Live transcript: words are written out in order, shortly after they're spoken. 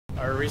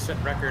Our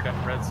recent record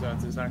on red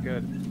zones is not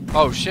good.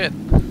 Oh shit.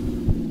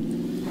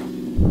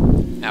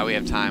 Now we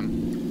have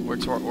time.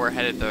 We're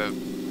headed the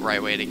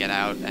right way to get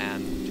out,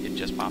 and it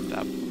just popped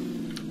up.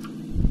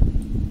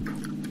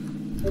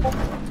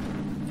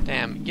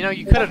 Damn, you know,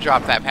 you could have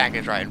dropped that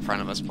package right in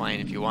front of us plane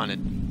if you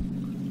wanted.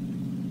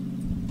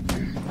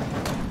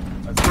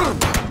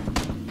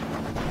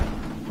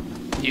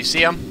 Do you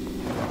see him?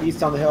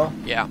 East on the hill.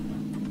 Yeah.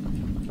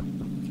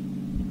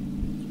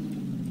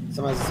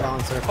 Somebody's a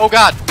silencer. Oh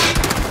god!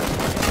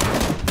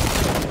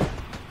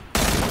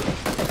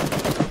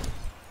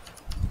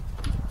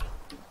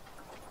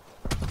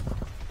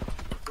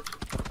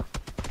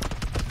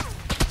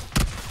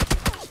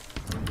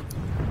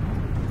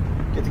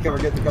 Get the cover,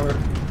 get the cover.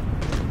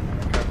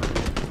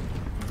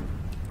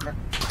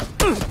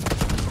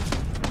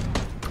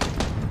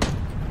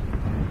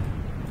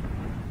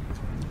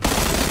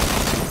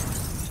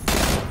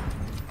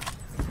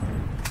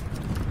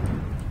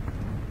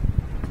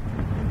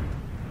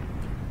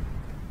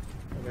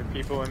 Are there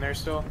people in there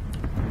still?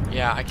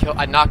 Yeah,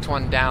 I knocked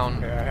one down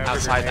Okay, I have a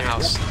outside the grenade.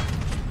 house.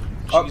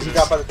 Oh, he Jesus.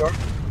 got by the door.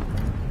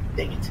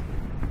 Dang it.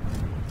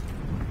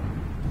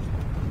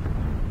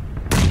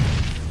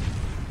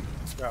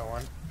 Got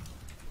one.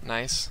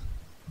 Nice.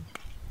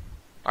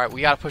 Alright,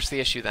 we gotta push the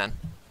issue then.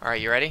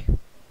 Alright, you ready?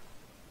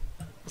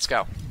 Let's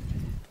go.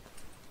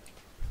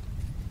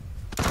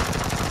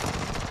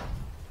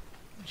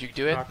 Did you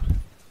do it? Knocked.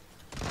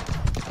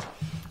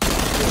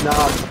 Good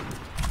knock.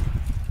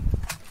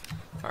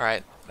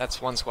 Alright,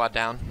 that's one squad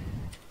down.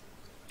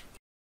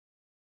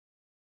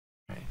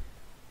 Okay.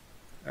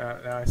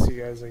 Now I see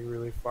you guys like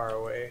really far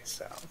away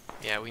south.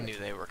 Yeah, we knew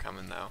they were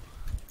coming though.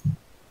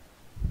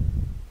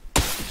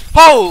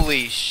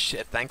 Holy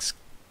shit, thanks.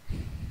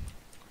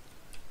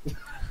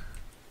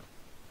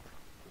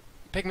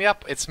 Pick me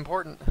up, it's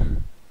important.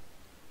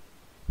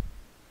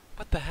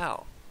 What the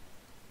hell?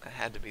 That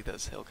had to be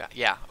those hill guys.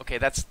 Yeah, okay,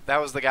 that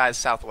was the guys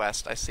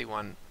southwest. I see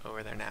one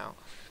over there now.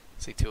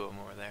 I see two of them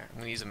over there. I'm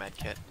gonna use a med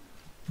kit.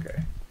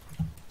 Okay.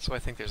 So I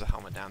think there's a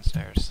helmet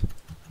downstairs.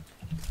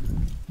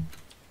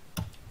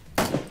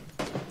 I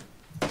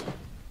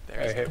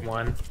There's hit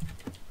one.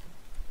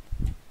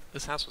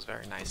 This house was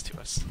very nice to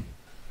us.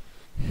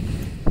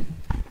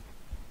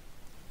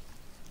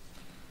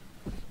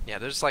 Yeah,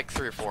 there's like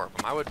 3 or 4 of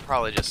them. I would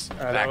probably just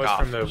that back was off.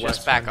 from the Just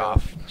west back window.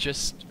 off.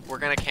 We're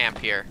gonna camp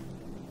here.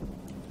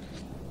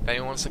 If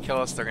anyone wants to kill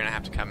us, they're gonna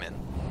have to come in.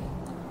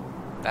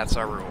 That's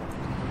our rule.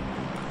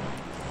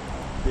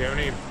 Do you have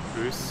any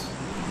boosts?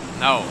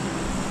 No.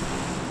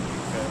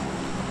 Okay.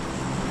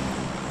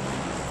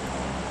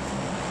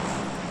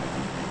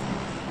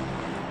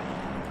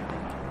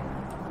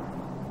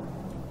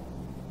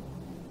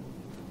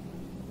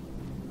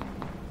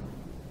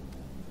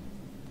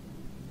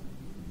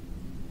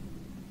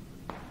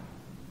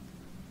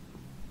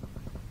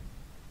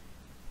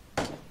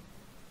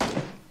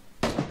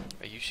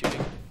 Are you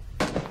shooting?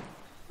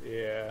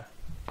 Yeah.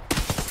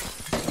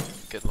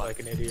 Good luck. Like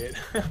an idiot.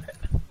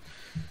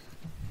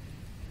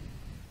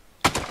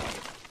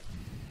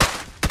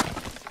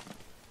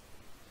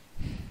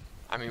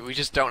 I mean, we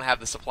just don't have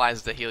the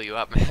supplies to heal you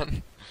up,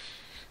 man.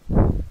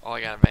 All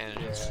I got are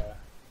bandages.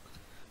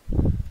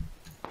 Yeah. I'm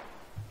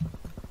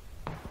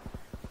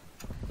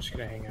just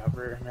gonna hang out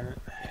for a minute.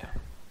 Yeah.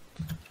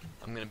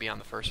 I'm gonna be on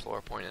the first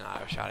floor pointing an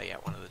auto shotty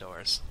at one of the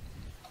doors.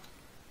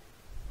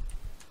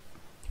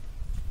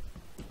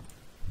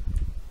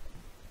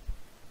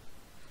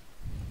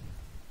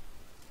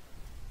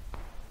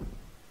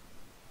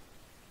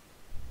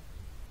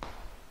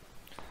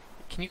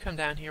 Can you come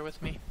down here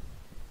with me?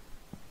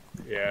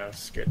 Yeah, I was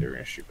scared they were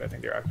gonna shoot, but I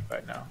think they're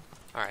occupied now.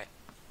 Alright.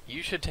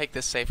 You should take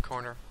this safe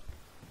corner.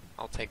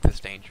 I'll take this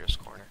dangerous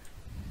corner.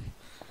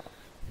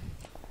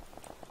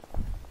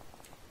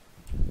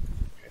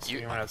 Okay, so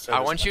anyone outside I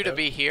this want you to window?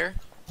 be here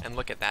and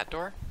look at that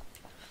door.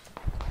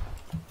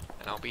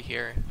 And I'll be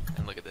here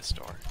and look at this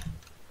door.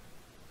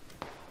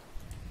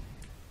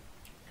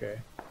 Okay.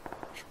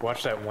 Just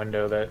watch that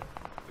window that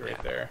right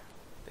Yeah. there.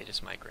 They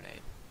just might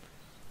grenade.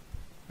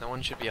 No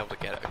one should be able to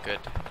get a good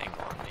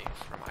angle on me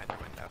from either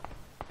window.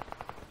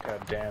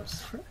 God damn.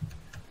 So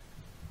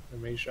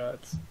many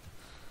shots.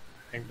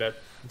 I think that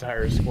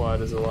entire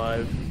squad is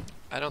alive.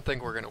 I don't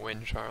think we're gonna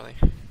win, Charlie.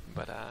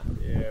 But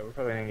Yeah, we're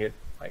probably gonna get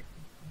like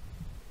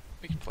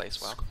we can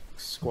place well.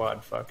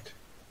 squad fucked.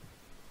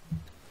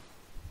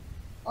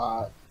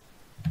 Uh,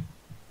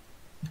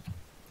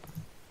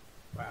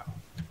 Wow.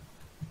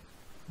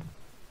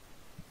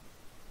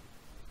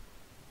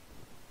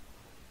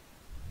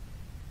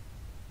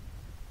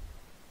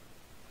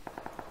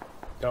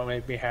 Don't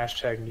make me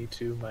hashtag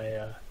 #MeToo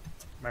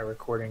my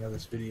recording of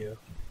this video.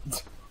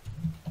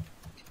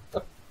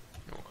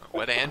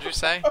 What did Andrew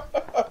say?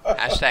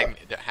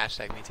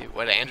 hashtag me too.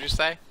 What did Andrew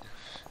say?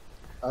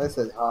 I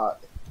said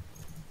hot.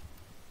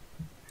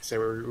 So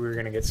we were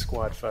gonna get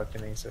squad fucked,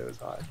 and he said it was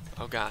hot.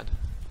 Oh god.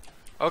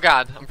 Oh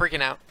god, I'm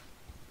freaking out.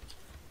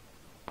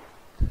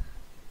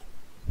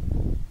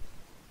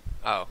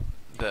 Oh,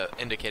 the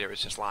indicator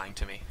was just lying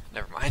to me.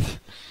 Never mind.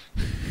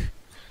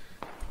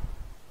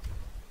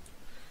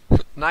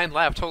 9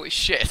 left. Holy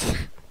shit.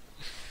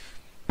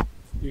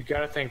 You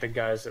gotta think the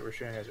guys that were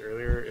shooting us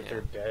earlier, if Yeah.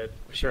 they're dead,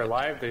 We if should they're get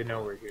alive, they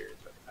know we're here.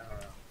 But I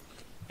don't know.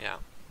 Yeah.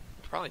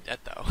 Probably dead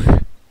though.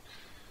 Should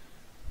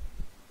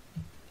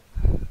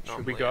we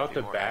Normally go I'd out be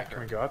the more back? aggro. Can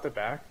we go out the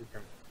back? We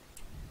can...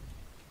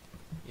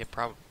 Yeah,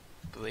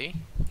 probably.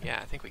 Yeah,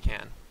 I think we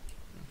can.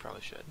 We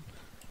probably should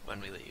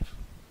when we leave,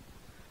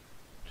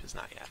 which is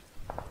not yet.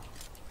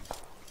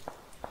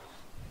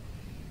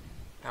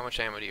 How much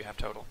ammo do you have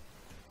total?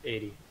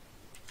 80.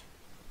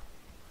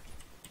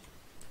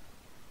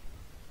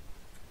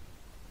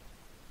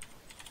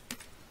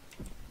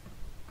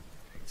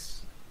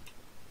 Thanks.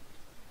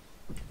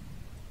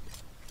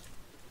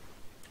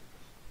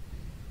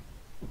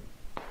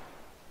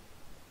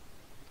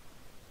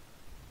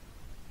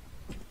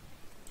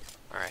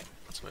 Alright,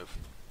 let's move.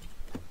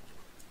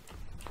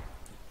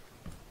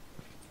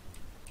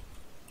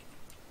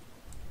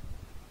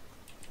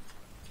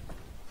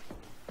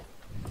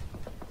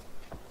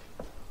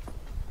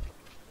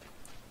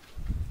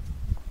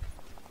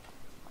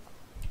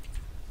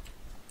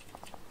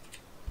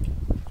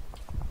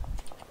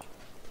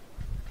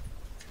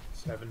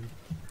 Seven,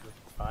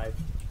 5.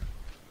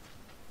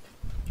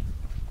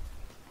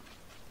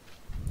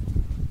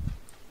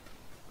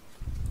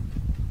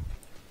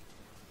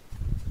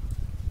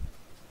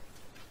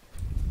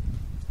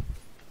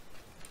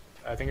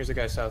 I think there's a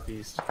guy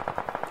southeast.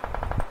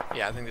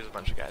 Yeah, I think there's a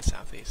bunch of guys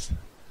southeast.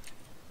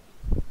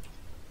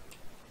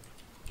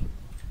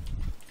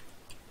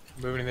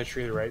 Moving in the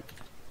tree to the right.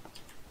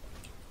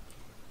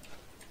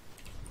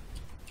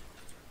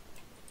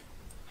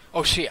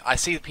 Oh shit, I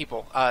see the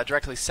people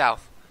directly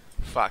south.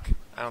 Fuck.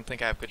 I don't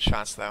think I have good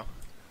shots though.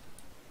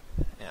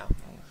 Yeah.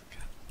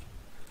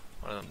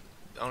 One of them.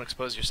 Don't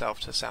expose yourself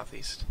to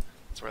southeast.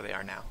 That's where they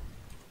are now.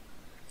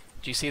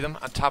 Do you see them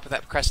on top of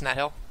that crest in that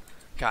hill?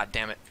 God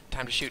damn it.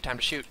 Time to shoot, time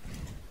to shoot.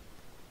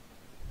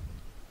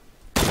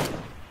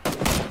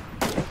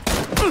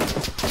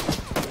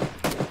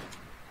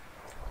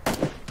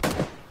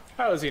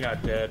 How is he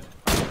not dead?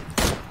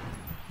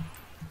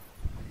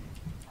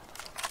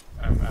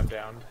 I'm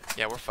downed.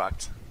 Yeah, we're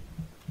fucked.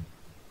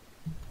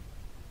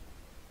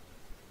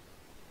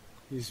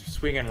 He's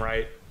swinging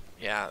right,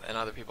 Yeah, and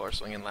other people are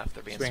swinging left.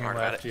 They're being swinging smart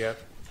left. about it. Yep.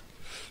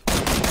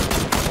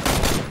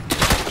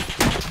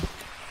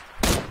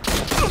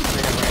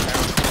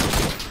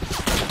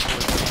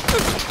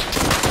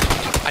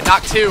 I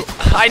knocked 2.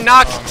 I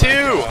knocked Oh my 2.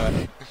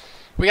 God.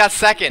 We got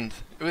second.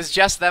 It was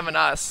just them and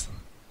us.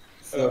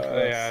 So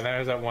Yeah, and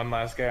there's that one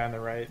last guy on the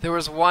right. There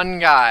was one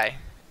guy.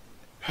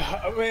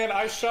 Man,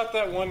 I shot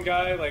that one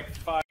guy like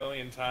 5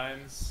 million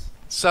times.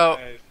 So,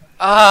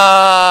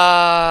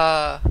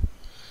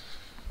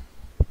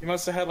 He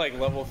must have had like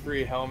level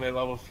 3 helmet,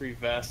 level 3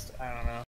 vest. I don't know.